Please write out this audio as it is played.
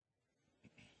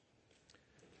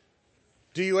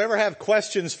Do you ever have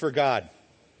questions for God?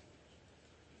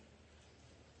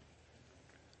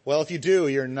 Well, if you do,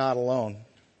 you're not alone.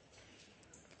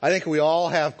 I think we all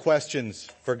have questions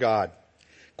for God.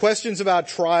 Questions about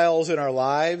trials in our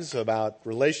lives, about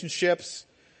relationships,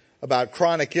 about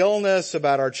chronic illness,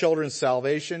 about our children's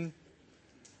salvation.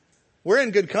 We're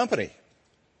in good company.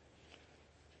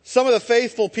 Some of the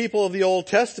faithful people of the Old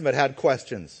Testament had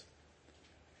questions.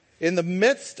 In the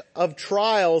midst of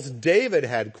trials, David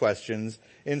had questions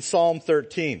in Psalm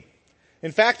 13.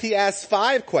 In fact, he asked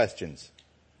 5 questions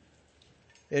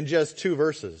in just 2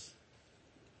 verses.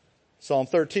 Psalm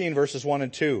 13, verses 1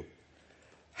 and 2.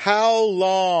 How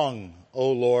long,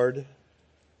 O Lord,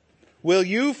 will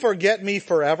you forget me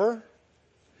forever?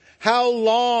 How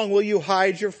long will you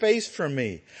hide your face from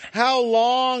me? How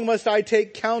long must I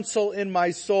take counsel in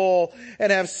my soul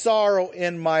and have sorrow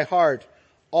in my heart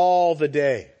all the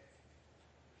day?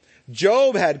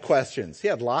 Job had questions. He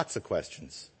had lots of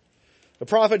questions. The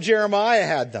prophet Jeremiah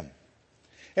had them.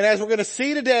 And as we're going to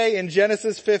see today in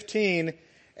Genesis 15,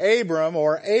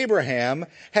 Abraham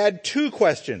had 2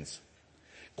 questions.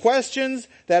 Questions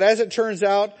that, as it turns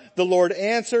out, the Lord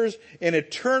answers in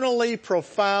eternally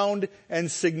profound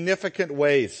and significant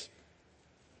ways.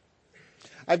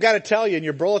 I've got to tell you, in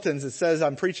your bulletins, it says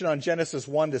I'm preaching on Genesis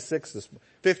 1 to 6,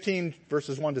 15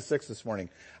 verses 1 to 6 this morning.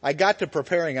 I got to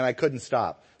preparing and I couldn't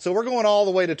stop. So we're going all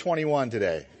the way to 21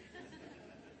 today.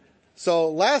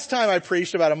 So last time I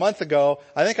preached about a month ago,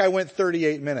 I think I went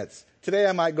 38 minutes. Today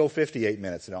I might go 58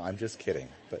 minutes. No, I'm just kidding.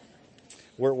 But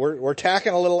we're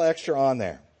tacking a little extra on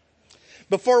there.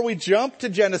 Before we jump to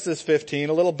Genesis 15,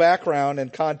 a little background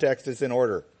and context is in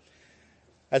order.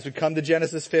 As we come to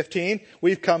Genesis 15,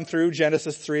 we've come through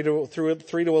Genesis 3 to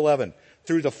 11.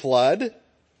 Through the flood,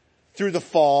 through the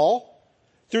fall,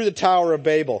 through the Tower of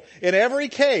Babel. In every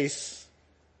case,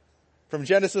 from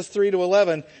Genesis 3 to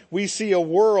 11, we see a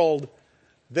world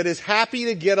that is happy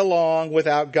to get along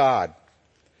without God,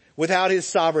 without His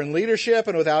sovereign leadership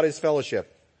and without His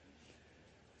fellowship.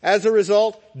 As a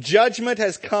result, judgment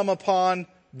has come upon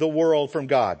the world from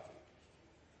God.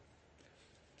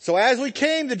 So as we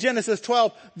came to Genesis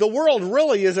 12, the world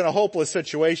really is in a hopeless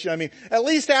situation. I mean, at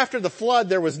least after the flood,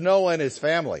 there was Noah and his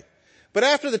family. But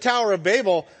after the Tower of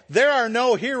Babel, there are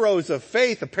no heroes of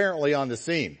faith apparently on the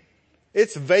scene.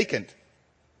 It's vacant.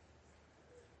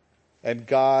 And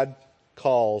God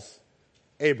calls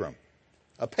Abram,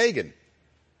 a pagan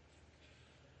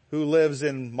who lives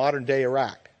in modern day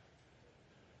Iraq.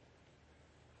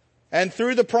 And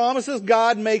through the promises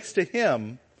God makes to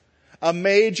him, a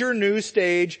major new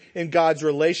stage in God's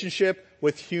relationship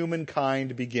with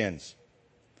humankind begins.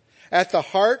 At the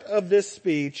heart of this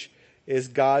speech is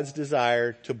God's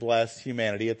desire to bless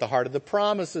humanity, at the heart of the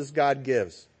promises God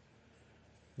gives.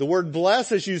 The word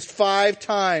bless is used 5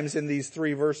 times in these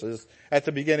 3 verses at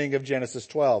the beginning of Genesis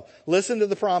 12. Listen to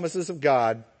the promises of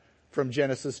God from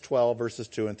Genesis 12 verses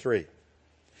 2 and 3.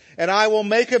 And I will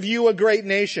make of you a great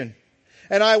nation,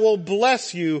 and I will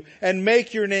bless you and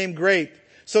make your name great,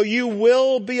 so you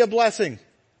will be a blessing.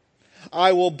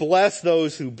 I will bless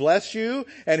those who bless you,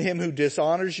 and him who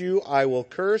dishonors you I will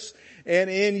curse, and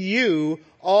in you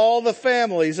all the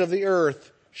families of the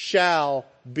earth shall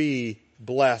be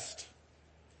blessed.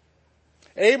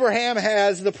 Abraham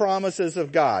has the promises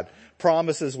of God,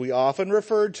 promises we often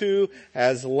refer to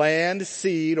as land,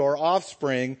 seed, or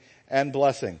offspring, and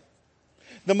blessing.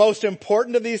 The most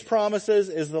important of these promises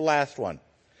is the last one,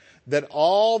 that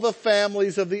all the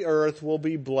families of the earth will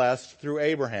be blessed through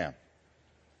Abraham.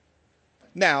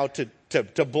 Now,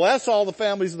 to bless all the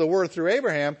families of the earth through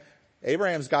Abraham,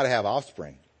 Abraham's got to have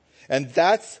offspring. And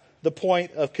that's the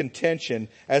point of contention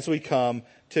as we come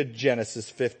to Genesis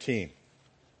 15.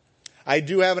 I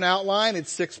do have an outline.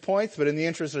 It's 6 points, but in the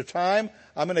interest of time,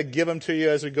 I'm going to give them to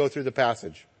you as we go through the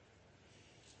passage.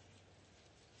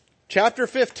 Chapter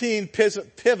 15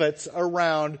 pivots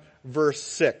around verse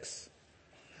 6.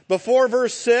 Before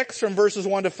verse 6, from verses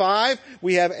 1 to 5,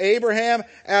 we have Abraham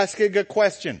asking a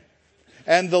question,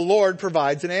 and the Lord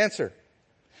provides an answer.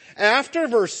 After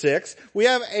verse 6, we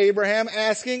have Abraham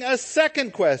asking a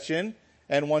second question,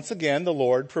 and once again, the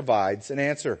Lord provides an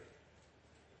answer.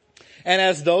 And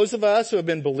as those of us who have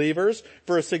been believers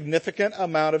for a significant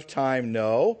amount of time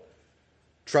know,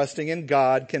 trusting in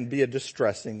God can be a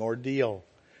distressing ordeal,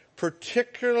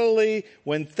 particularly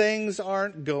when things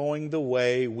aren't going the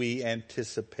way we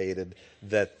anticipated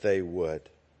that they would.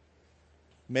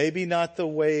 Maybe not the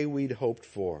way we'd hoped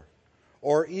for,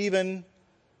 or even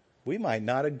we might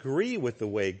not agree with the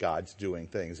way God's doing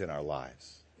things in our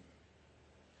lives.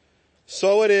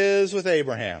 So it is with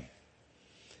Abraham.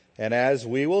 And as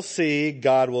we will see,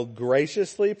 God will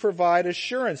graciously provide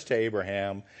assurance to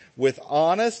Abraham with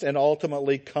honest and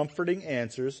ultimately comforting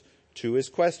answers to his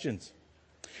questions.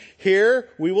 Here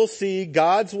we will see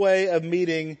God's way of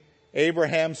meeting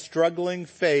Abraham's struggling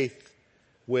faith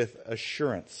with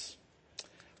assurance.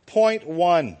 Point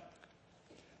 1,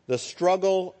 the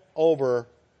struggle over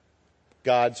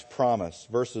God's promise,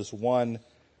 verses 1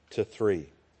 to 3.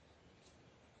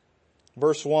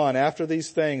 Verse 1, after these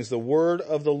things, the word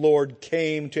of the Lord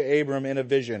came to Abram in a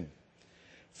vision.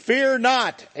 Fear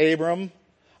not, Abram,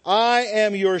 I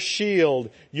am your shield.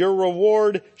 Your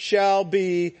reward shall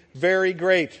be very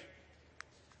great.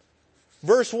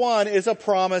 Verse 1 is a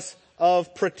promise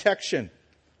of protection,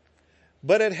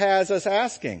 but it has us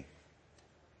asking,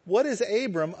 what is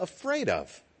Abram afraid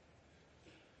of?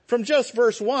 From just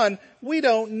verse 1, we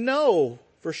don't know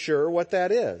for sure what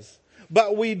that is.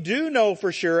 But we do know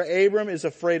for sure Abram is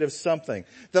afraid of something.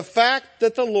 The fact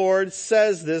that the Lord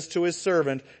says this to his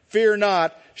servant, fear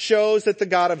not, shows that the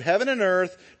God of heaven and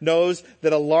earth knows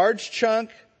that a large chunk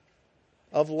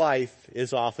of life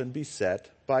is often beset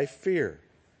by fear.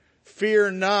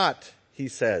 Fear not, he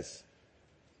says.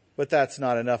 But that's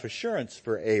not enough assurance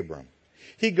for Abram.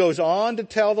 He goes on to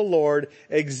tell the Lord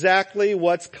exactly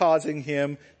what's causing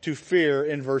him to fear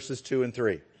in verses 2 and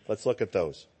 3. Let's look at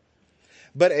those.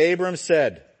 But Abram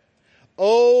said,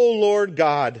 O Lord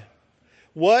God,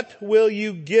 what will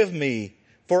you give me?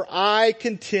 For I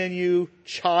continue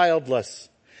childless,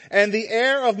 and the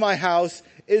heir of my house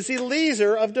is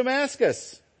Eliezer of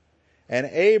Damascus. And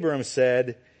Abram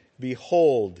said,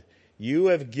 behold, you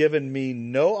have given me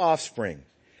no offspring,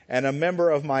 and a member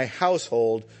of my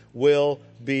household will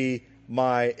be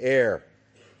my heir.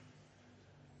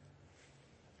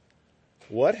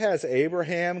 What has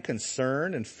Abraham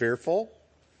concerned and fearful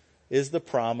is the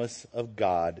promise of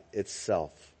God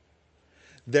itself.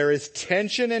 There is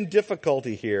tension and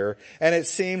difficulty here, and it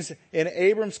seems in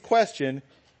Abram's question,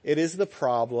 it is the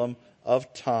problem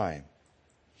of time.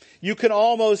 You can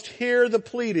almost hear the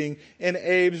pleading in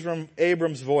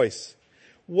Abram's voice.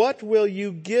 What will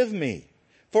you give me?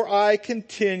 For I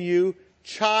continue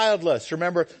childless.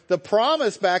 Remember, the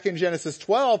promise back in Genesis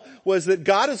 12 was that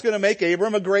God is going to make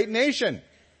Abram a great nation.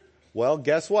 Well,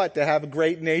 guess what? To have a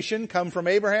great nation come from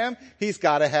Abraham, he's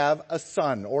got to have a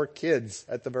son or kids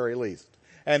at the very least.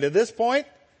 And at this point,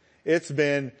 it's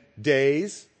been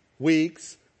days,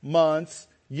 weeks, months,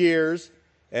 years,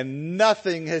 and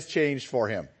nothing has changed for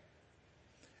him.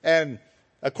 And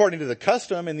according to the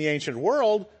custom in the ancient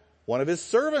world, one of his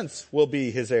servants will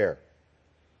be his heir.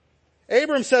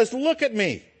 Abram says, look at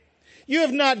me. You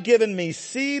have not given me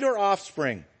seed or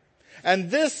offspring, and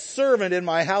this servant in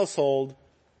my household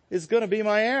is going to be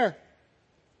my heir.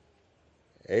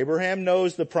 Abraham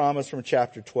knows the promise from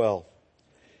chapter 12.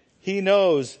 He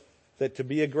knows that to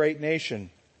be a great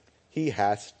nation, he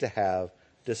has to have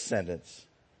descendants.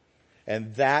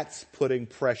 And that's putting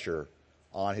pressure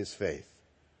on his faith.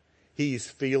 He's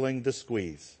feeling the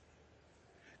squeeze.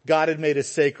 God had made a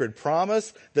sacred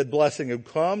promise that blessing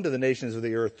would come to the nations of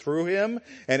the earth through him,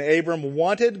 and Abram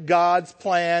wanted God's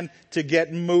plan to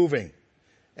get moving.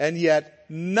 And yet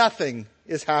nothing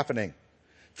is happening.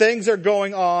 Things are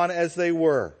going on as they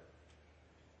were.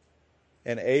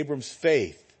 And Abram's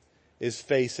faith is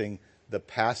facing the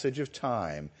passage of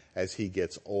time as he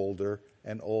gets older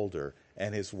and older,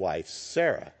 and his wife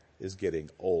Sarah is getting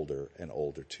older and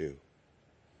older too.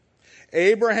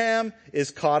 Abraham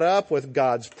is caught up with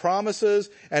God's promises,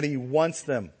 and he wants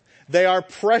them. They are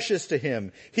precious to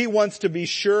him. He wants to be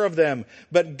sure of them,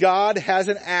 but God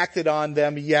hasn't acted on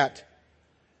them yet.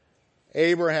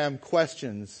 Abraham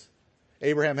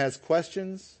has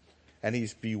questions, and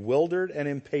he's bewildered and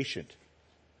impatient.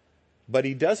 But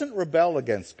he doesn't rebel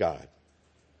against God.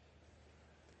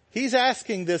 He's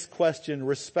asking this question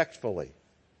respectfully.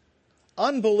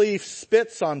 Unbelief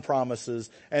spits on promises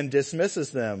and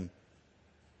dismisses them,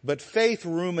 but faith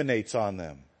ruminates on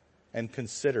them and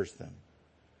considers them.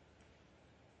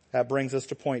 That brings us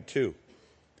to point 2,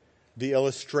 the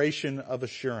illustration of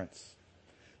assurance.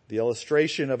 The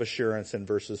illustration of assurance in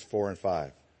verses 4 and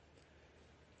 5.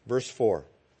 Verse 4,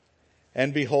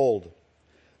 and behold,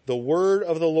 the word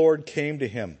of the Lord came to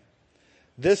him.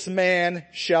 This man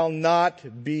shall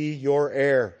not be your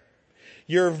heir.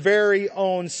 Your very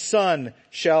own son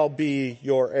shall be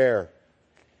your heir.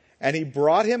 And he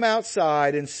brought him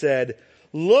outside and said,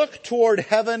 look toward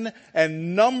heaven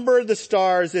and number the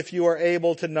stars if you are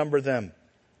able to number them.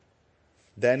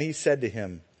 Then he said to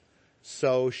him,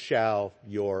 so shall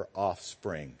your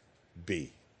offspring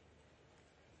be.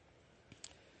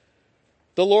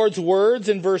 The Lord's words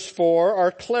in verse 4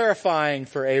 are clarifying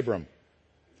for Abram.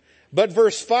 But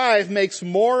verse 5 makes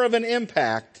more of an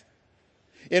impact.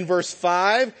 In verse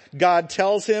 5, God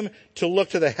tells him to look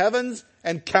to the heavens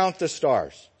and count the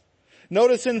stars.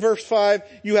 Notice in verse 5,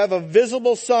 you have a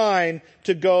visible sign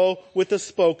to go with the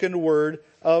spoken word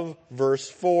of verse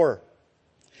 4.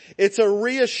 It's a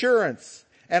reassurance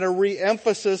and a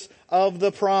re-emphasis of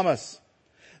the promise.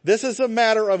 This is a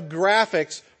matter of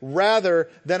graphics rather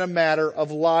than a matter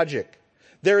of logic.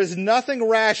 There is nothing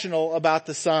rational about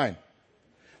the sign.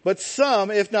 But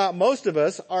some, if not most of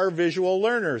us, are visual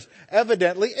learners.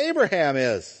 Evidently, Abraham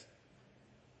is.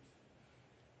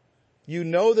 You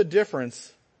know the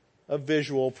difference a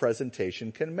visual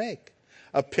presentation can make.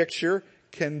 A picture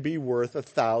can be worth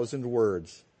 1,000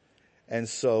 words. And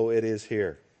so it is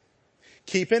here.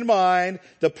 Keep in mind,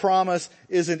 the promise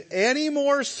isn't any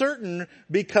more certain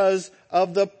because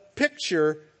of the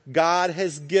picture God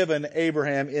has given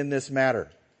Abraham in this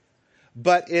matter.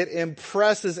 But it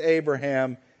impresses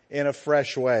Abraham in a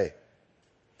fresh way.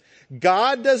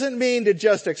 God doesn't mean to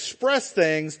just express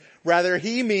things, rather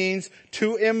he means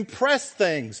to impress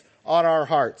things on our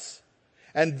hearts.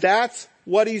 And that's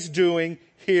what he's doing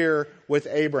here with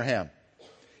Abraham.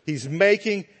 He's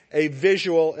making a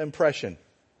visual impression.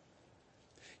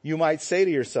 You might say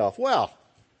to yourself, well,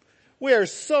 we are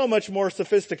so much more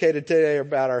sophisticated today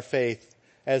about our faith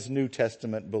as New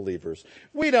Testament believers.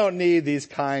 We don't need these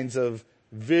kinds of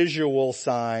visual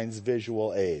signs,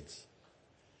 visual aids.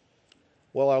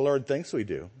 Well, our Lord thinks we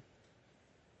do.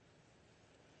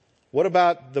 What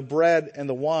about the bread and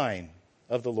the wine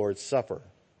of the Lord's Supper?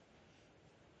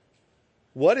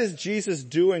 What is Jesus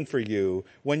doing for you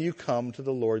when you come to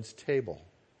the Lord's table?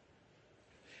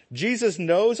 Jesus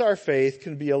knows our faith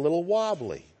can be a little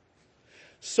wobbly.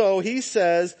 So he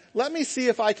says, let me see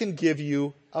if I can give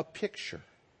you a picture.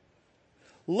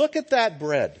 Look at that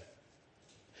bread.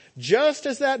 Just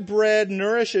as that bread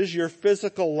nourishes your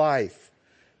physical life,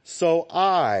 so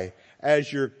I,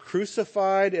 as your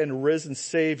crucified and risen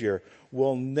Savior,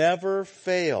 will never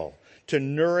fail to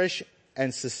nourish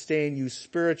and sustain you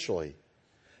spiritually,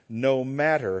 no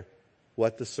matter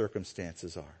what the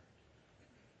circumstances are.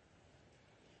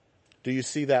 Do you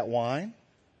see that wine?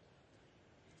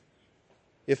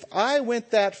 If I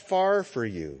went that far for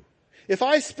you, if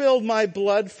I spilled my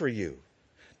blood for you,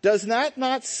 does that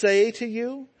not say to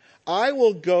you, I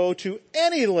will go to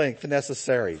any length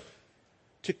necessary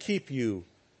to keep you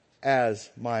as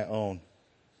my own?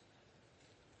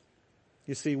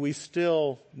 You see, we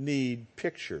still need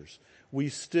pictures. We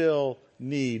still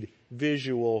need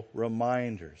visual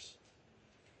reminders.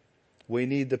 We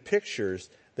need the pictures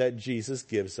that Jesus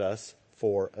gives us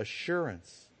for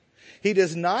assurance. He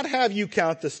does not have you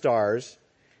count the stars.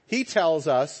 He tells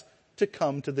us to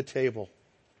come to the table.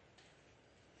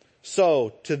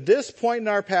 So, to this point in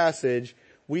our passage,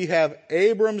 we have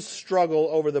Abram's struggle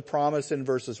over the promise in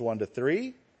verses 1 to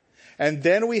 3. And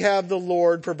then we have the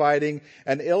Lord providing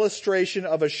an illustration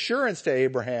of assurance to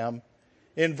Abraham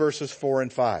in verses 4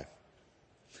 and 5.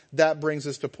 That brings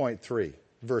us to point 3,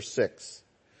 verse 6.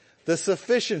 The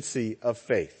sufficiency of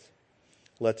faith.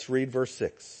 Let's read verse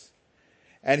 6.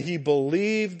 And he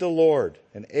believed the Lord,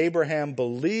 and Abraham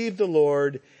believed the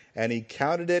Lord, and he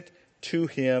counted it to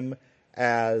him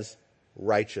as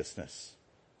righteousness.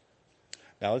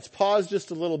 Now let's pause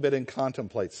just a little bit and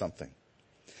contemplate something.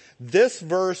 This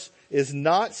verse is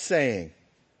not saying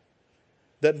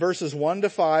that verses 1 to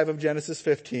 5 of Genesis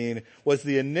 15 was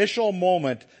the initial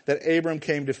moment that Abram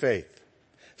came to faith.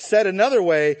 Said another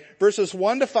way, verses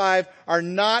 1 to 5 are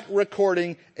not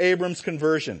recording Abram's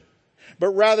conversion, but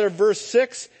rather verse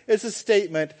 6 is a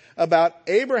statement about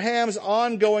Abraham's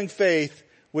ongoing faith,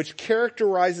 which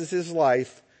characterizes his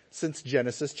life since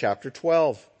Genesis chapter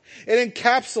 12. It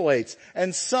encapsulates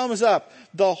and sums up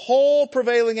the whole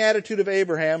prevailing attitude of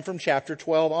Abraham from chapter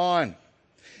 12 on.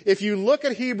 If you look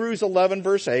at Hebrews 11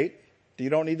 verse 8, you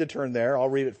don't need to turn there, I'll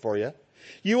read it for you.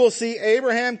 You will see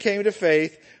Abraham came to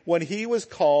faith when he was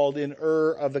called in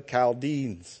Ur of the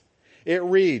Chaldeans. It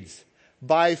reads,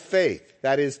 by faith,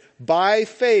 that is, by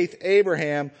faith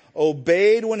Abraham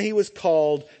obeyed when he was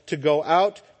called to go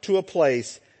out to a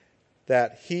place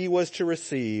that he was to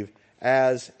receive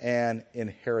as an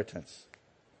inheritance.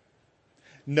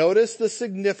 Notice the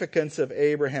significance of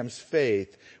Abraham's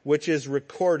faith, which is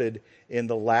recorded in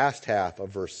the last half of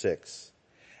verse 6.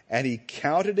 And he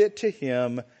counted it to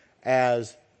him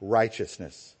as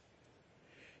righteousness.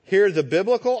 Here, the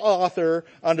biblical author,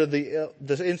 under the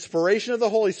inspiration of the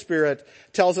Holy Spirit,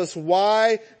 tells us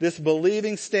why this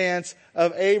believing stance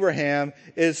of Abraham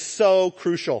is so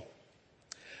crucial.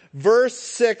 Verse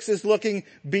 6 is looking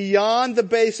beyond the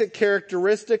basic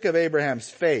characteristic of Abraham's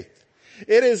faith.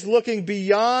 It is looking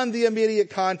beyond the immediate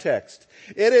context.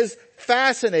 It is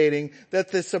fascinating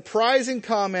that the surprising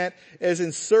comment is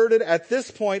inserted at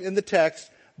this point in the text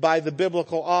by the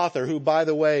biblical author, who, by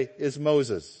the way, is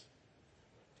Moses.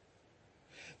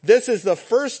 This is the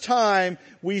first time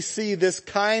we see this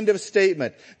kind of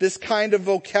statement, this kind of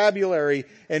vocabulary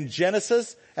in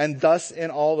Genesis and thus in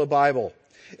all the Bible.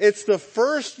 It's the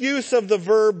first use of the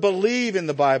verb believe in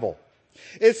the Bible.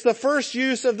 It's the first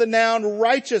use of the noun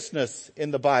righteousness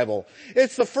in the Bible.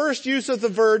 It's the first use of the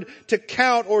verb to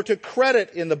count or to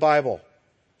credit in the Bible.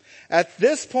 At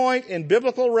this point in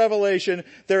biblical revelation,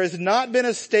 there has not been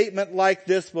a statement like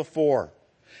this before.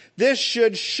 This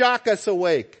should shock us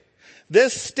awake.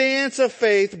 This stance of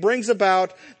faith brings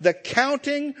about the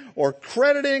counting or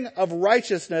crediting of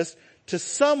righteousness to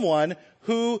someone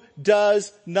who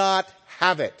does not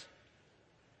have it.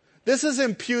 This is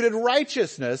imputed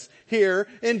righteousness here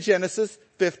in Genesis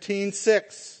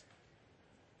 15:6.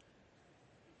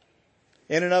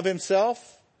 In and of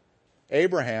himself,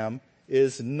 Abraham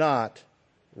is not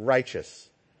righteous.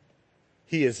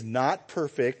 He is not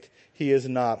perfect. He is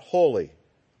not holy.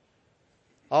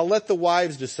 I'll let the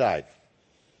wives decide.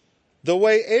 The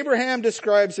way Abraham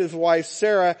describes his wife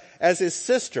Sarah as his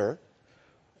sister,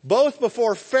 both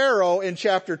before Pharaoh in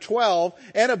chapter 12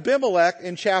 and Abimelech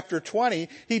in chapter 20,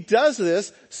 he does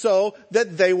this so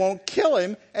that they won't kill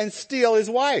him and steal his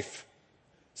wife.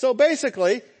 So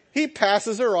basically, he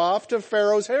passes her off to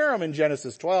Pharaoh's harem in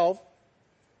Genesis 12.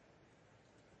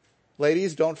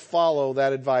 Ladies, don't follow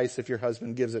that advice if your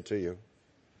husband gives it to you.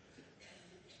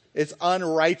 It's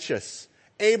unrighteous.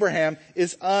 Abraham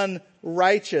is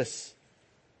unrighteous.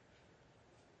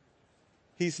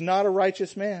 He's not a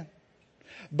righteous man.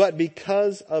 But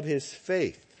because of his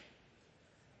faith,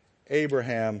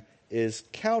 Abraham is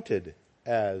counted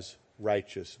as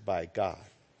righteous by God.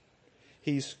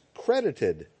 He's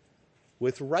credited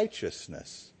with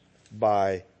righteousness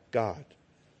by God.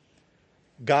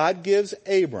 God gives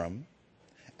Abram,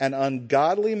 an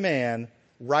ungodly man,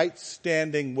 right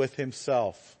standing with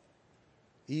himself,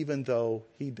 even though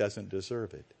he doesn't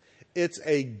deserve it. It's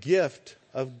a gift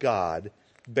of God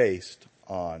based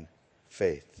on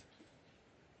faith.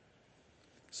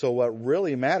 So what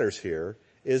really matters here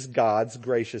is God's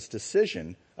gracious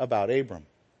decision about Abram.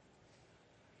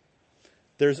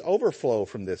 There's overflow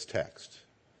from this text.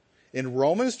 In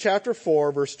Romans chapter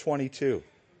 4, verse 22,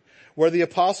 where the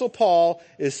Apostle Paul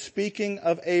is speaking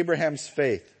of Abraham's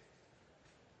faith,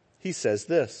 he says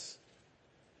this: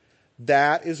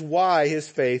 that is why his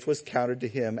faith was counted to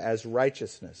him as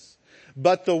righteousness.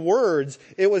 But the words,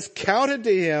 it was counted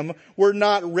to him, were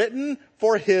not written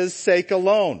for his sake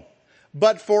alone,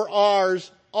 but for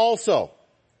ours also.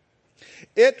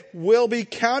 It will be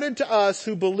counted to us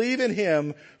who believe in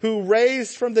him who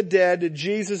raised from the dead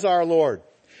Jesus our Lord,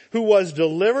 who was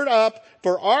delivered up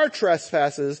for our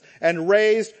trespasses and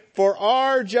raised for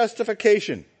our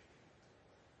justification.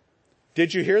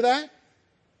 Did you hear that?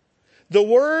 The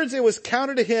words, it was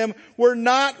counted to him, were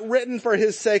not written for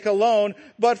his sake alone,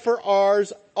 but for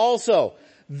ours also.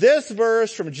 This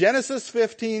verse from Genesis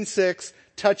 15:6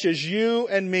 touches you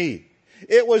and me.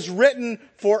 It was written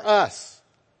for us.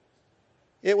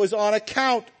 It was on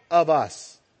account of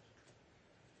us.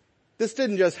 This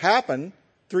didn't just happen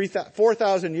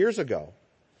 4,000 years ago.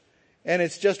 And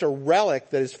it's just a relic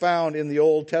that is found in the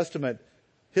Old Testament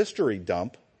history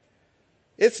dump.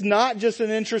 It's not just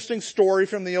an interesting story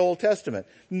from the Old Testament.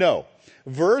 No.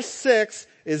 Verse 6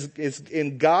 is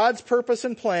in God's purpose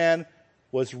and plan,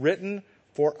 was written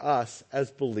for us as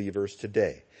believers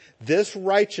today. This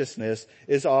righteousness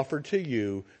is offered to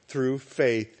you through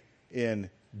faith in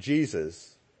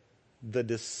Jesus, the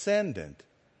descendant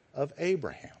of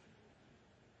Abraham.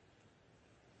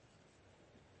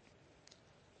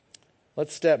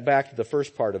 Let's step back to the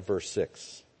first part of verse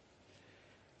 6.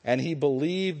 And he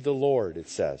believed the Lord, it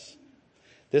says.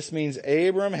 This means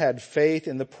Abram had faith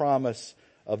in the promise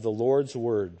of the Lord's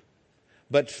word.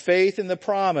 But faith in the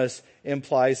promise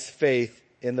implies faith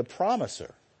in the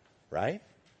promiser, right?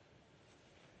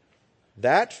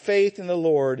 That faith in the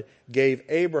Lord gave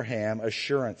Abraham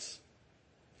assurance.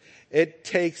 It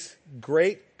takes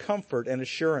great comfort and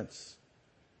assurance.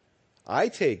 I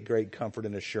take great comfort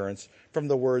and assurance from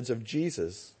the words of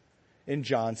Jesus in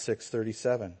John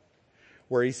 6:37,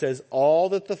 where he says, all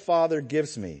that the Father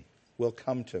gives me will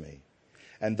come to me,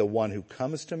 and the one who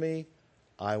comes to me,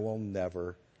 I will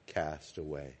never cast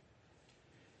away.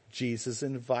 Jesus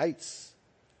invites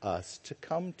us to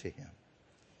come to him.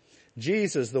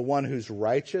 Jesus, the one whose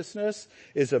righteousness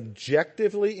is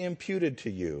objectively imputed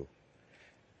to you,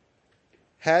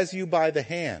 has you by the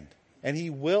hand, and he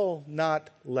will not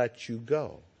let you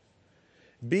go.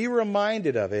 Be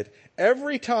reminded of it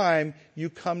every time you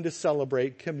come to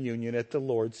celebrate communion at the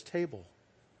Lord's table.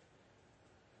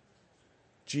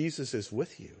 Jesus is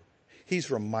with you.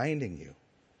 He's reminding you.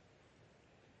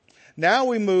 Now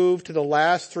we move to the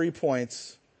last 3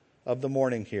 points of the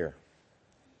morning here.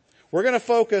 We're going to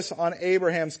focus on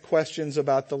Abraham's questions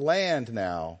about the land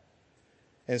now,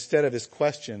 instead of his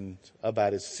questions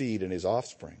about his seed and his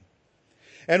offspring.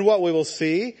 And what we will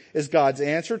see is God's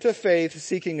answer to faith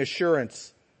seeking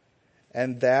assurance,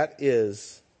 and that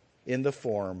is in the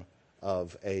form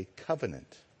of a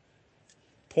covenant.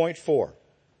 Point 4,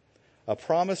 a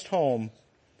promised home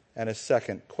and a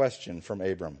second question from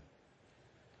Abram.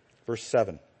 Verse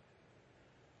 7.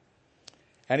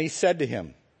 And he said to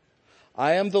him,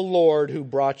 I am the Lord who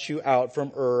brought you out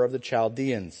from Ur of the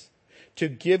Chaldeans to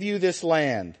give you this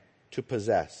land to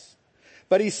possess.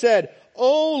 But he said,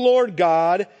 O Lord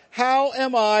God, how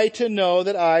am I to know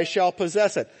that I shall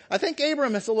possess it? I think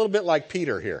Abram is a little bit like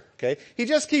Peter here, okay? He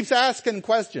just keeps asking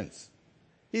questions.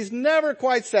 He's never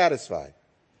quite satisfied.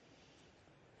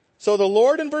 So the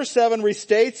Lord in verse 7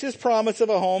 restates his promise of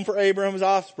a home for Abraham's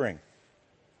offspring.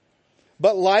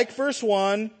 But like verse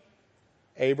 1,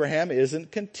 Abraham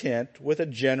isn't content with a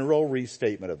general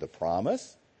restatement of the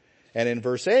promise. And in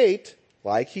verse 8,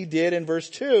 like he did in verse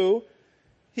 2,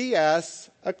 he asks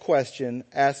a question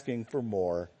asking for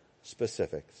more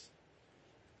specifics.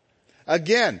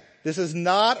 Again, this is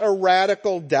not a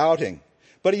radical doubting,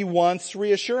 but he wants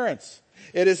reassurance.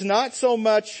 It is not so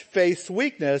much faith's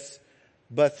weakness,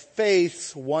 but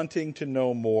faith's wanting to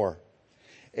know more.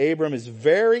 Abram is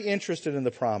very interested in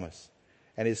the promise,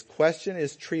 and his question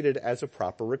is treated as a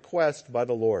proper request by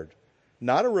the Lord,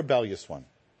 not a rebellious one.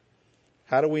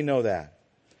 How do we know that?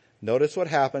 Notice what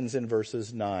happens in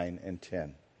verses 9 and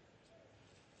 10.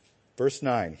 Verse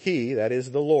 9, he, that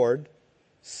is the Lord,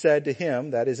 said to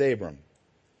him, that is Abram,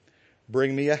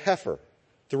 bring me a heifer,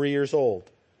 3 years old,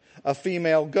 a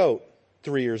female goat,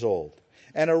 3 years old,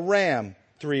 and a ram,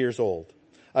 3 years old,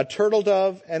 a turtle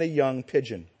dove, and a young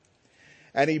pigeon.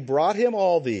 And he brought him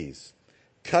all these,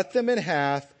 cut them in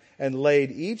half, and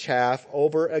laid each half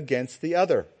over against the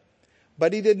other.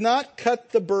 But he did not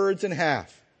cut the birds in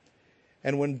half.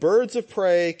 And when birds of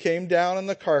prey came down on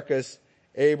the carcass,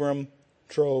 Abram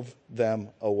drove them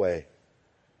away.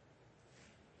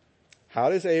 How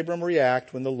does Abram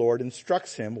react when the Lord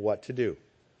instructs him what to do?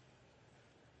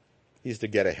 He's to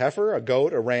get a heifer, a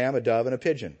goat, a ram, a dove, and a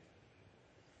pigeon.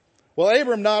 Well,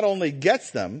 Abram not only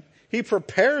gets them, he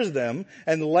prepares them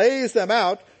and lays them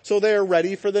out so they are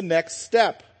ready for the next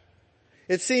step.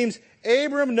 It seems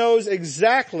Abram knows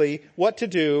exactly what to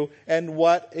do and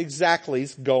what exactly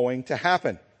is going to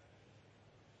happen.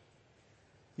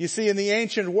 You see, in the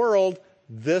ancient world,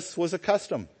 this was a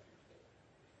custom.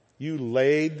 You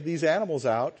laid these animals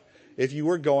out if you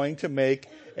were going to make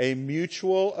a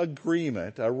mutual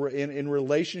agreement in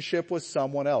relationship with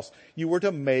someone else. You were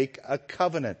to make a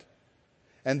covenant.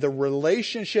 And the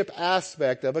relationship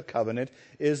aspect of a covenant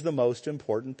is the most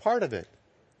important part of it.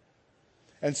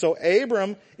 And so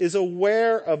Abram is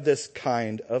aware of this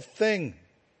kind of thing.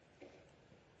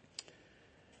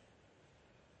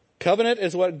 Covenant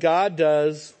is what God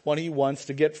does when he wants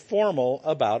to get formal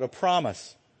about a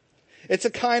promise. It's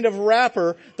a kind of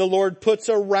wrapper the Lord puts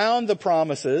around the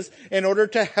promises in order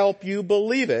to help you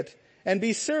believe it and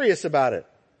be serious about it.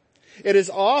 It is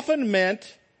often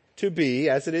meant to be,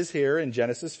 as it is here in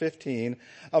Genesis 15,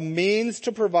 a means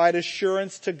to provide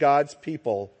assurance to God's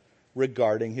people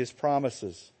regarding his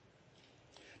promises.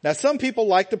 Now, some people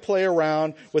like to play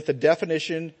around with the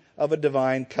definition of a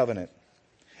divine covenant.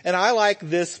 And I like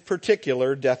this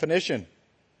particular definition.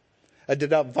 A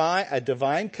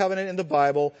divine covenant in the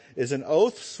Bible is an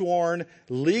oath-sworn,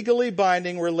 legally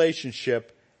binding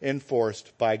relationship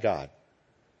enforced by God.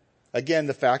 Again,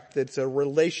 the fact that it's a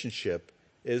relationship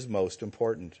is most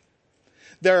important.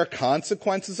 There are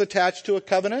consequences attached to a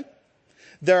covenant.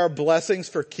 There are blessings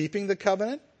for keeping the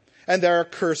covenant, and there are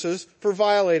curses for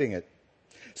violating it.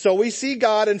 So we see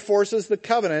God enforces the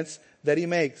covenants that he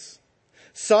makes.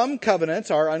 Some covenants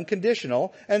are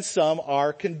unconditional and some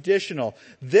are conditional.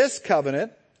 This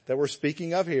covenant that we're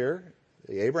speaking of here,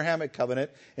 the Abrahamic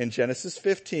covenant in Genesis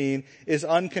 15, is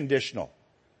unconditional.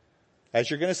 As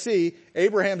you're going to see,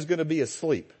 Abraham's going to be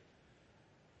asleep.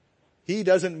 He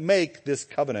doesn't make this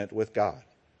covenant with God.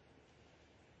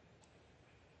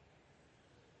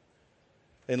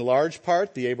 In large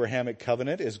part, the Abrahamic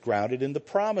covenant is grounded in the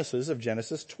promises of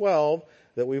Genesis 12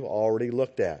 that we've already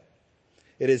looked at.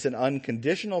 It is an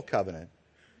unconditional covenant.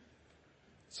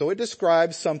 So it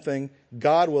describes something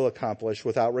God will accomplish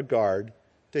without regard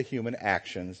to human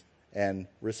actions and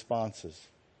responses.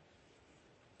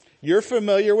 You're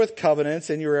familiar with covenants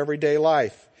in your everyday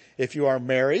life. If you are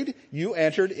married, you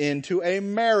entered into a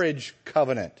marriage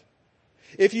covenant.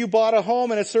 If you bought a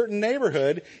home in a certain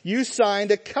neighborhood, you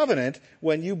signed a covenant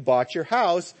when you bought your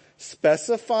house,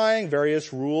 specifying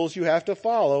various rules you have to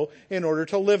follow in order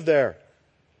to live there.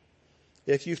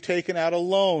 If you've taken out a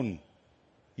loan,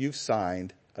 you've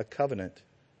signed a covenant.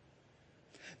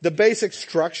 The basic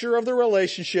structure of the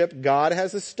relationship God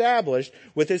has established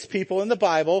with his people in the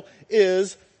Bible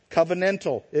is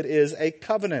covenantal. It is a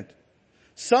covenant.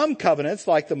 Some covenants,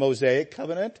 like the Mosaic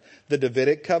covenant, the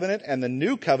Davidic covenant, and the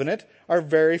New covenant, are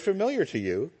very familiar to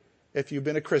you if you've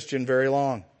been a Christian very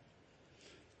long.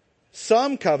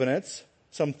 Some covenants,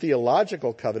 some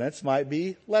theological covenants, might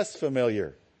be less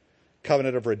familiar.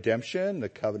 Covenant of redemption, the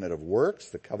covenant of works,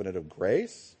 the covenant of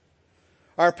grace.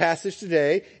 Our passage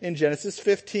today in Genesis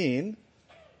 15,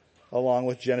 along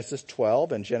with Genesis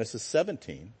 12 and Genesis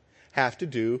 17, have to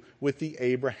do with the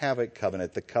Abrahamic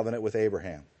covenant, the covenant with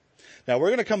Abraham. Now, we're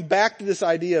going to come back to this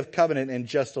idea of covenant in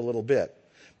just a little bit.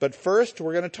 But first,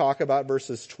 we're going to talk about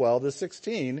verses 12 to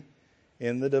 16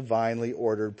 in the divinely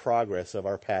ordered progress of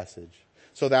our passage.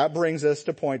 So that brings us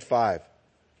to point 5.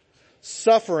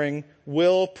 Suffering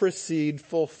will precede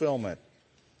fulfillment.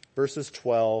 Verses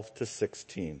 12 to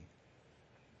 16.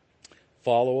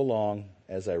 Follow along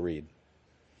as I read.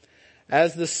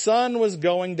 As the sun was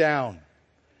going down,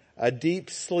 a deep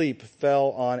sleep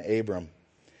fell on Abram.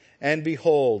 And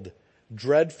behold,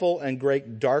 dreadful and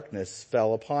great darkness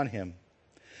fell upon him.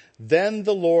 Then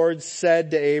the Lord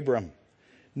said to Abram,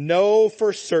 know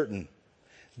for certain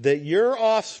that your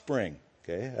offspring,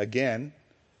 okay, again,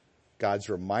 God's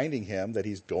reminding him that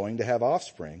he's going to have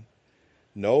offspring.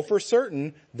 Know for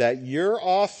certain that your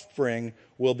offspring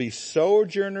will be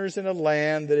sojourners in a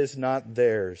land that is not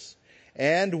theirs,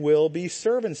 and will be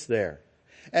servants there,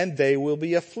 and they will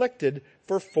be afflicted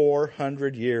for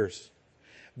 400 years.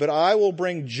 But I will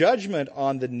bring judgment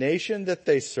on the nation that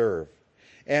they serve,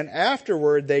 and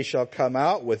afterward they shall come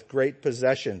out with great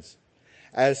possessions.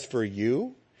 As for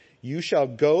you, you shall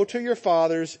go to your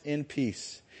fathers in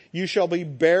peace. You shall be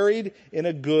buried in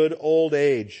a good old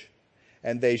age,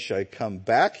 and they shall come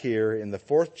back here in the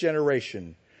 4th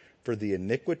generation, for the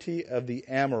iniquity of the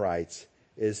Amorites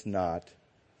is not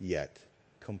yet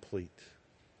complete.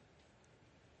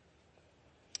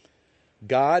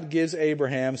 God gives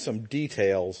Abraham some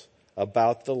details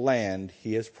about the land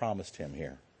he has promised him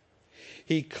here.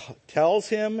 He tells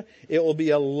him it will be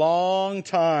a long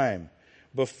time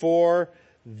before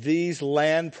these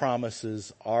land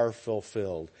promises are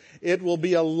fulfilled. It will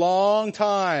be a long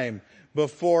time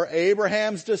before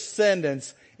Abraham's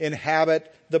descendants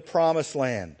inhabit the promised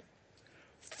land.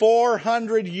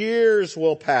 400 years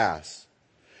will pass.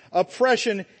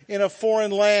 Oppression in a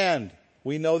foreign land,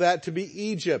 we know that to be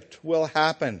Egypt, will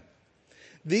happen.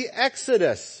 The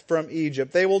exodus from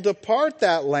Egypt, they will depart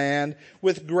that land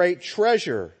with great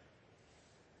treasure.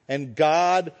 And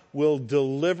God will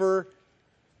deliver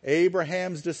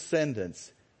Abraham's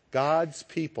descendants, God's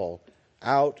people,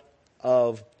 out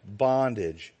of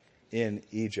bondage in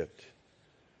Egypt.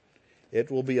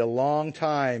 It will be a long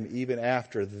time even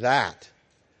after that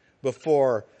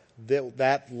before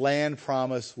that land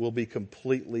promise will be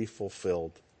completely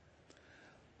fulfilled.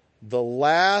 The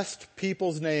last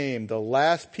people's name, the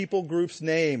last people group's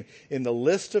name in the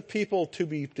list of people to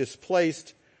be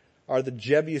displaced are the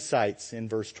Jebusites in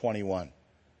verse 21.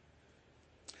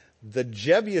 The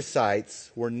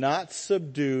Jebusites were not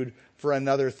subdued for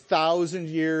another 1,000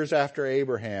 years after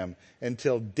Abraham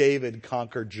until David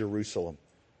conquered Jerusalem.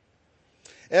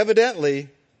 Evidently,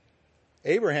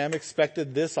 Abraham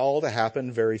expected this all to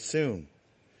happen very soon.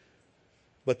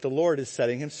 But the Lord is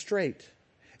setting him straight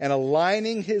and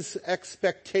aligning his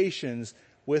expectations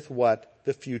with what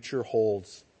the future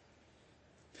holds.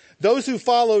 Those who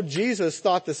followed Jesus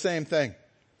thought the same thing.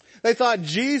 They thought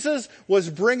Jesus was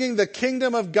bringing the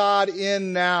kingdom of God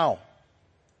in now.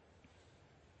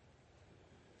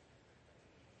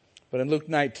 But in Luke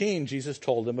 19, Jesus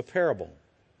told them a parable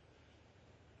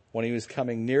when he was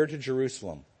coming near to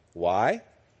Jerusalem. Why?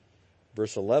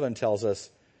 Verse 11 tells us,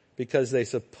 because they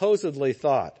supposedly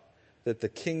thought that the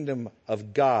kingdom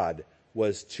of God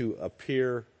was to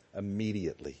appear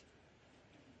immediately.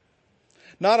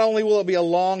 Not only will it be a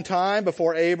long time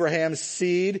before Abraham's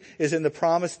seed is in the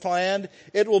promised land,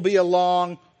 it will be a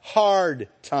long, hard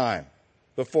time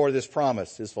before this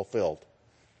promise is fulfilled.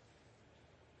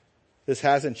 This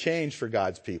hasn't changed for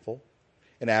God's people.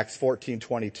 In Acts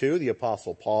 14:22, the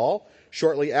Apostle Paul,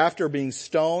 shortly after being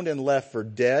stoned and left for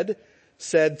dead,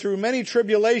 said, through many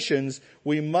tribulations,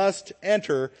 we must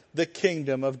enter the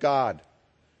kingdom of God.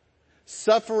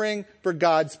 Suffering for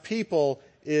God's people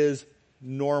is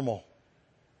normal.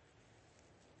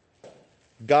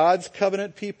 God's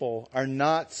covenant people are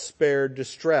not spared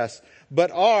distress,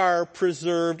 but are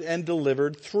preserved and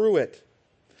delivered through it.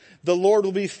 The Lord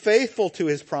will be faithful to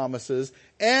his promises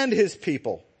and his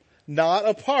people, not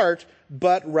apart,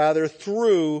 but rather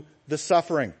through the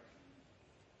suffering.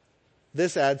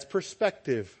 This adds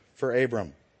perspective for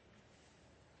Abram.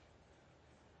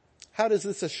 How does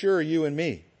this assure you and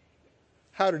me?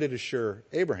 How did it assure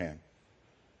Abraham?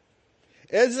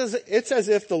 It's as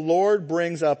if the Lord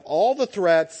brings up all the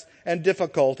threats and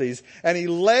difficulties and he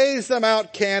lays them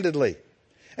out candidly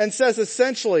and says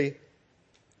essentially,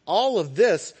 all of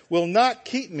this will not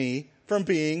keep me from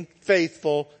being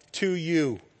faithful to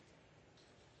you.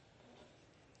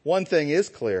 One thing is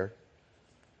clear.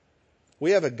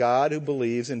 We have a God who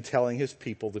believes in telling his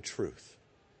people the truth.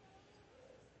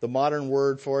 The modern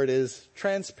word for it is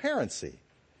transparency.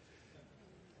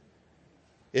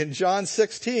 In John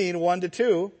 16,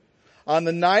 1-2, on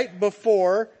the night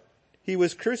before he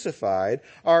was crucified,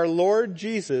 our Lord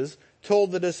Jesus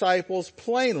told the disciples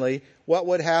plainly what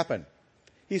would happen.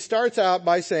 He starts out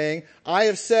by saying, I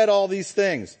have said all these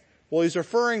things. Well, he's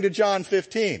referring to John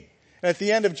 15. And at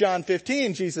the end of John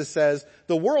 15, Jesus says,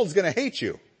 the world's going to hate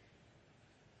you.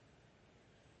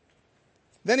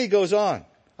 Then he goes on,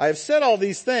 I have said all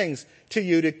these things to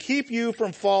you to keep you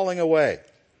from falling away.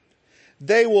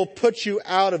 They will put you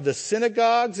out of the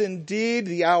synagogues. Indeed,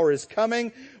 the hour is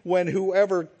coming when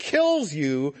whoever kills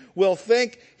you will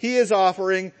think he is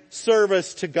offering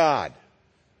service to God.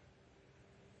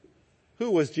 Who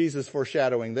was Jesus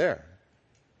foreshadowing there?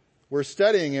 We're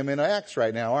studying him in Acts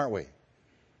right now, aren't we?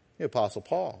 The Apostle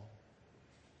Paul.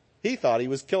 He thought he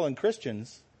was killing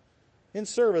Christians in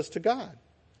service to God.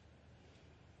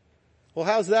 Well,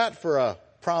 how's that for a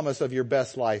promise of your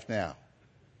best life now?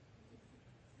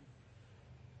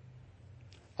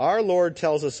 Our Lord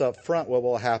tells us up front what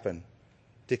will happen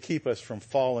to keep us from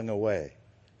falling away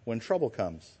when trouble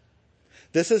comes.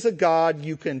 This is a God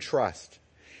you can trust.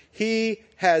 He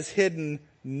has hidden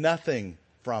nothing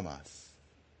from us.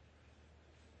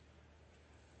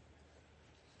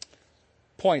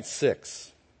 Point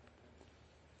 6.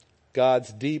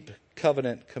 God's deep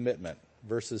covenant commitment,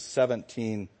 verses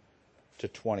 17 to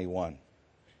 21.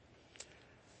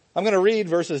 I'm going to read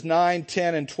verses 9,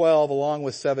 10, and 12 along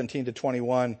with 17 to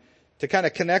 21 to kind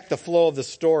of connect the flow of the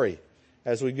story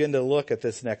as we begin to look at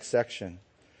this next section.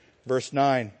 Verse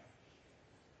 9.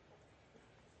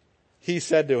 He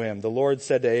said to him, the Lord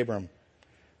said to Abram,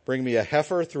 bring me a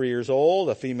heifer 3 years old,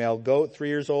 a female goat 3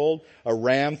 years old, a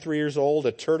ram 3 years old,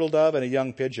 a turtle dove, and a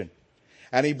young pigeon.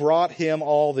 And he brought him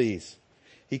all these.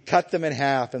 He cut them in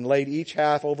half and laid each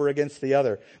half over against the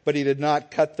other, but he did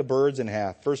not cut the birds in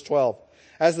half. Verse 12.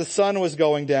 As the sun was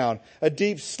going down, a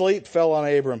deep sleep fell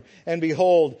on Abram, and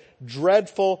behold,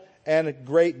 dreadful and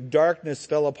great darkness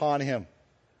fell upon him.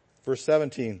 Verse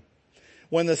 17.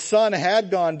 When the sun had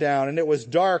gone down and it was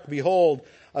dark, behold,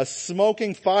 a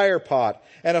smoking fire pot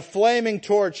and a flaming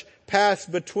torch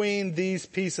passed between these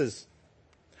pieces.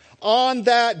 On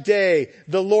that day,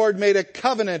 the Lord made a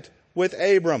covenant with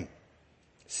Abram,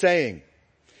 saying,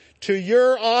 to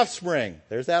your offspring,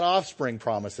 there's that offspring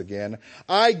promise again,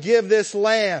 I give this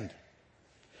land.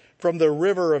 From the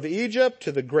river of Egypt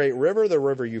to the great river, the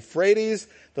river Euphrates,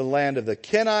 the land of the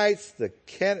Kenites, the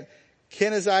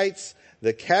Kenizzites,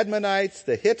 the Cadmonites,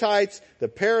 the Hittites, the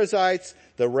Perizzites,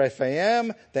 the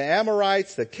Rephaim, the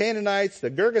Amorites, the Canaanites,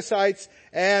 the Girgasites,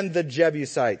 and the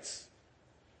Jebusites.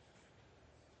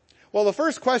 Well, the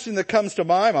first question that comes to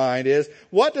my mind is,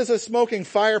 what does a smoking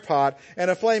fire pot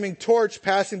and a flaming torch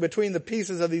passing between the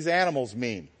pieces of these animals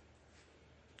mean?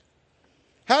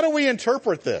 How do we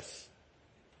interpret this?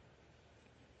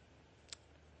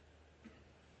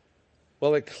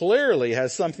 Well, it clearly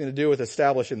has something to do with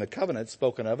establishing the covenant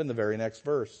spoken of in the very next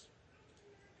verse.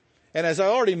 And as I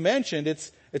already mentioned,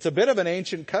 it's a bit of an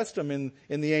ancient custom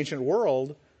in the ancient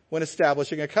world when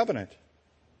establishing a covenant.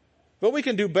 But we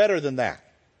can do better than that.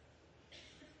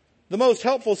 The most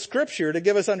helpful scripture to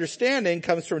give us understanding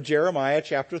comes from Jeremiah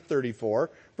chapter 34,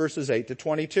 verses 8 to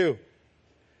 22.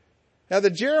 Now the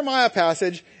Jeremiah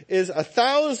passage is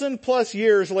 1,000+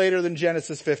 years later than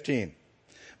Genesis 15.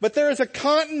 But there is a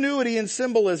continuity in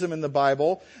symbolism in the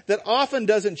Bible that often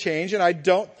doesn't change, and I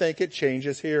don't think it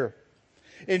changes here.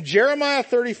 In Jeremiah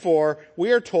 34,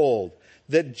 we are told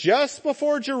that just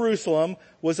before Jerusalem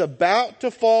was about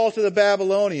to fall to the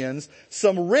Babylonians,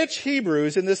 some rich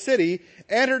Hebrews in the city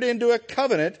entered into a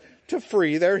covenant to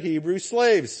free their Hebrew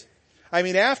slaves. I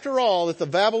mean, after all, if the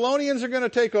Babylonians are going to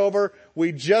take over,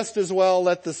 we just as well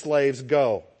let the slaves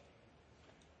go.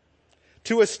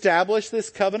 To establish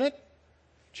this covenant,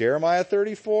 Jeremiah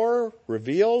 34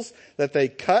 reveals that they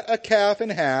cut a calf in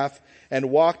half and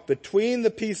walked between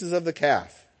the pieces of the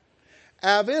calf.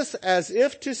 As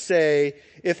if to say,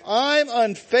 if I'm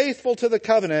unfaithful to the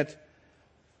covenant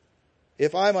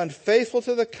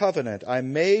I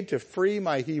made to free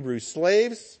my Hebrew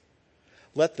slaves,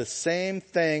 let the same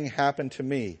thing happen to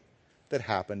me that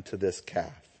happened to this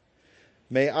calf.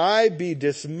 May I be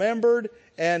dismembered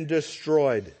and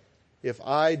destroyed if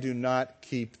I do not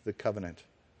keep the covenant.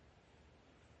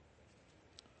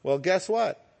 Well, guess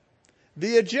what?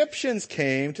 The Egyptians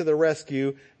came to the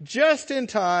rescue just in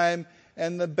time,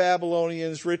 and the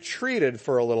Babylonians retreated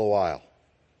for a little while.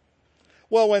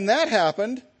 Well, when that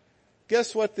happened,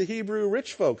 guess what the Hebrew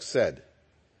rich folks said?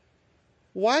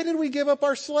 Why did we give up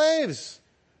our slaves?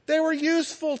 They were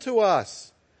useful to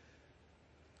us.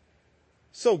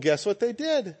 So guess what they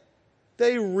did?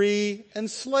 They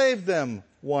re-enslaved them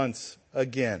once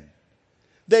again.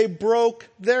 They broke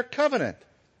their covenant.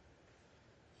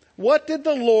 What did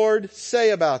the Lord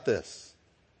say about this?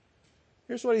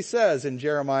 Here's what he says in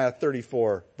Jeremiah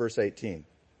 34, verse 18.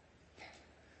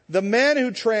 The men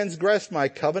who transgressed my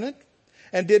covenant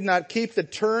and did not keep the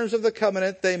terms of the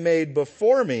covenant they made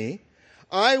before me,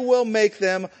 I will make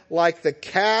them like the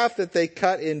calf that they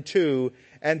cut in two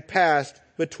and passed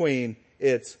between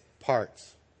its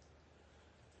parts.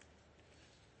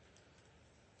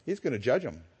 He's going to judge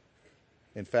them.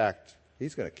 In fact,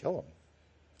 he's going to kill them.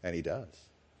 And he does.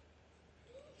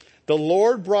 The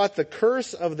Lord brought the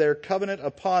curse of their covenant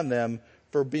upon them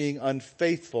for being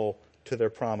unfaithful to their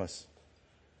promise.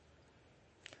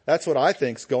 That's what I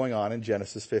think is going on in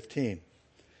Genesis 15.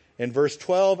 In verse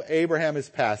 12, Abraham is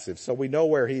passive, so we know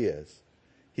where he is.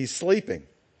 He's sleeping.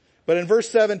 But in verse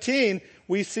 17,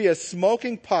 we see a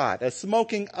smoking pot, a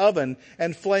smoking oven,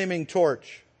 and flaming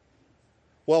torch.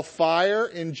 Well, fire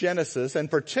in Genesis, and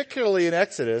particularly in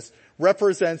Exodus,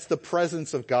 represents the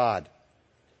presence of God.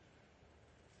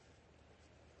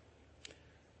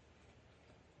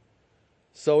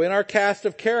 So in our cast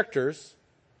of characters,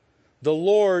 the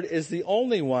Lord is the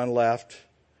only one left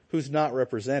who's not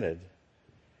represented.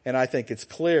 And I think it's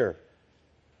clear.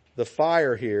 The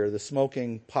fire here, the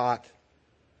smoking pot,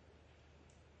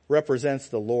 represents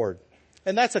the Lord.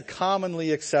 And that's a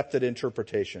commonly accepted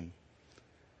interpretation.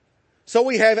 So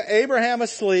we have Abraham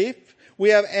asleep. We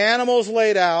have animals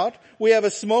laid out. We have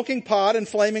a smoking pot and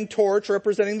flaming torch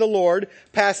representing the Lord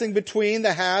passing between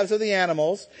the halves of the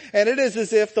animals. And it is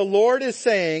as if the Lord is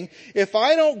saying, if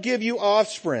I don't give you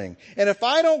offspring, and if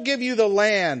I don't give you the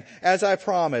land as I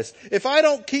promised, if I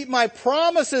don't keep my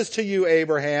promises to you,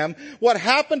 Abraham, what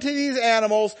happened to these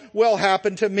animals will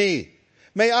happen to me.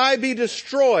 May I be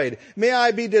destroyed. May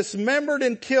I be dismembered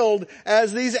and killed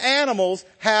as these animals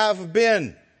have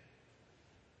been.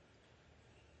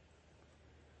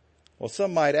 Well,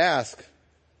 some might ask,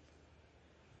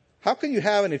 how can you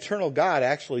have an eternal God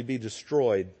actually be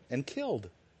destroyed and killed?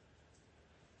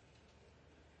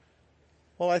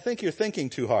 Well, I think you're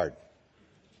thinking too hard.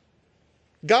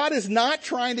 God is not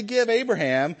trying to give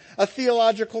Abraham a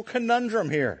theological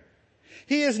conundrum here.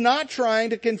 He is not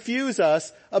trying to confuse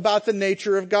us about the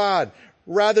nature of God.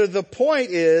 Rather, the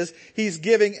point is, he's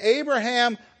giving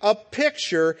Abraham a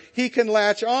picture he can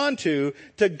latch onto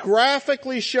to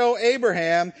graphically show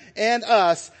Abraham and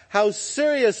us how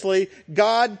seriously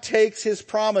God takes his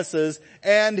promises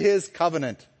and his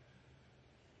covenant.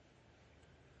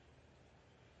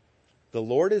 The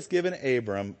Lord has given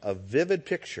Abram a vivid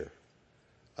picture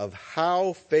of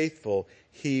how faithful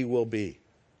he will be.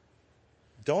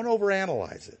 Don't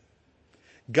overanalyze it.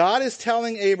 God is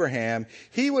telling Abraham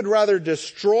he would rather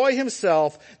destroy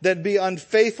himself than be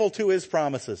unfaithful to his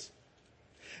promises.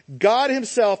 God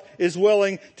himself is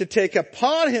willing to take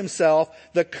upon himself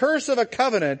the curse of a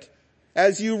covenant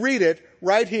as you read it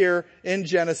right here in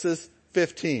Genesis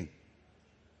 15.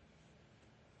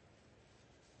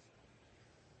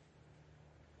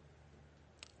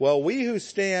 Well, we who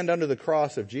stand under the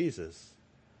cross of Jesus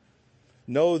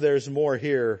know there's more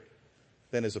here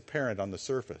than is apparent on the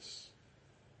surface.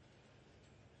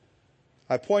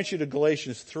 I point you to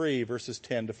Galatians 3, verses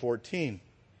 10 to 14,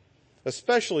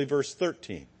 especially verse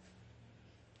 13.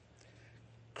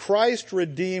 Christ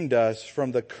redeemed us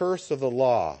from the curse of the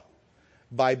law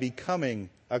by becoming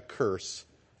a curse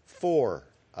for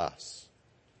us.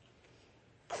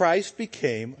 Christ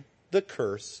became the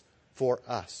curse for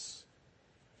us.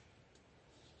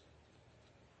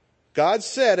 God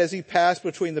said as he passed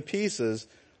between the pieces,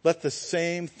 let the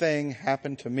same thing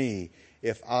happen to me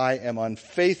if I am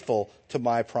unfaithful to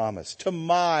my promise, to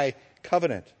my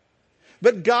covenant.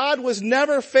 But God was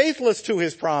never faithless to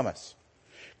his promise.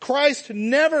 Christ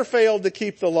never failed to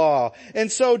keep the law,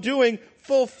 and so doing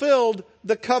fulfilled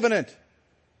the covenant.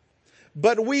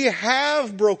 But we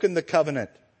have broken the covenant.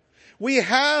 We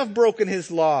have broken his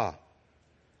law.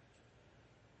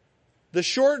 The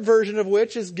short version of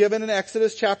which is given in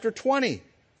Exodus chapter 20.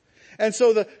 And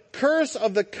so the curse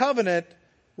of the covenant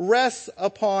rests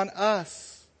upon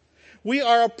us. We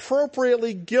are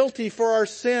appropriately guilty for our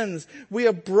sins. We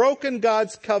have broken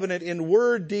God's covenant in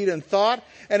word, deed, and thought,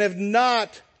 and have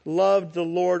not loved the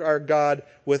Lord our God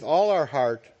with all our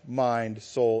heart, mind,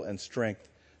 soul, and strength,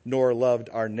 nor loved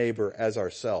our neighbor as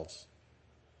ourselves.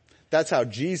 That's how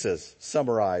Jesus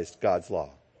summarized God's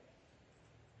law.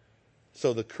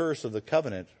 So the curse of the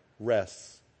covenant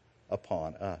rests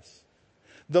upon us.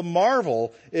 The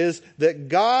marvel is that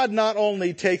God not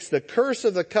only takes the curse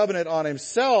of the covenant on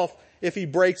himself if he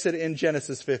breaks it in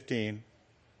Genesis 15,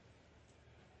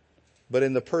 but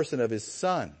in the person of his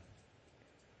Son,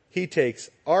 he takes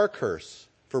our curse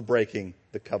for breaking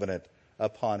the covenant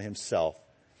upon himself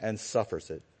and suffers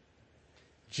it.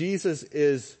 Jesus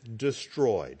is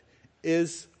destroyed,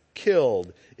 is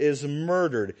killed, is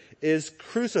murdered, is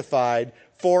crucified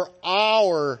for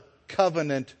our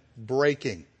covenant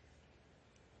breaking.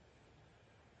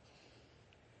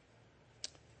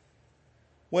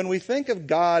 When we think of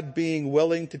God being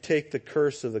willing to take the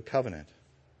curse of the covenant,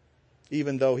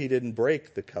 even though he didn't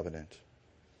break the covenant,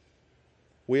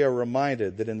 we are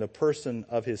reminded that in the person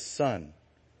of his Son,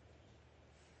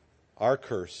 our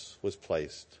curse was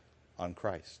placed on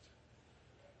Christ.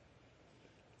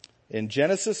 In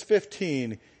Genesis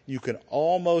 15, you can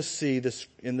almost see this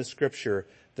in the scripture,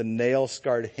 the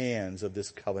nail-scarred hands of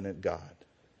this covenant God,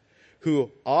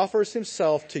 who offers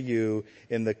himself to you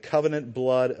in the covenant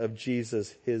blood of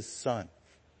Jesus, his Son.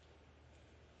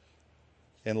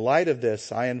 In light of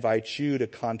this, I invite you to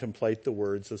contemplate the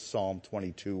words of Psalm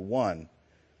 22:1,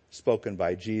 spoken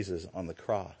by Jesus on the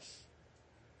cross.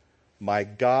 My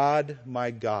God,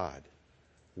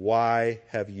 why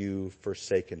have you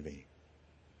forsaken me?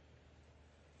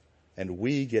 And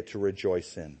we get to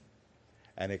rejoice in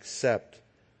and accept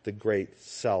the great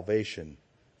salvation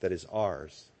that is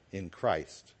ours in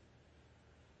Christ,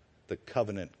 the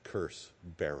covenant curse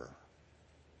bearer.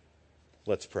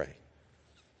 Let's pray.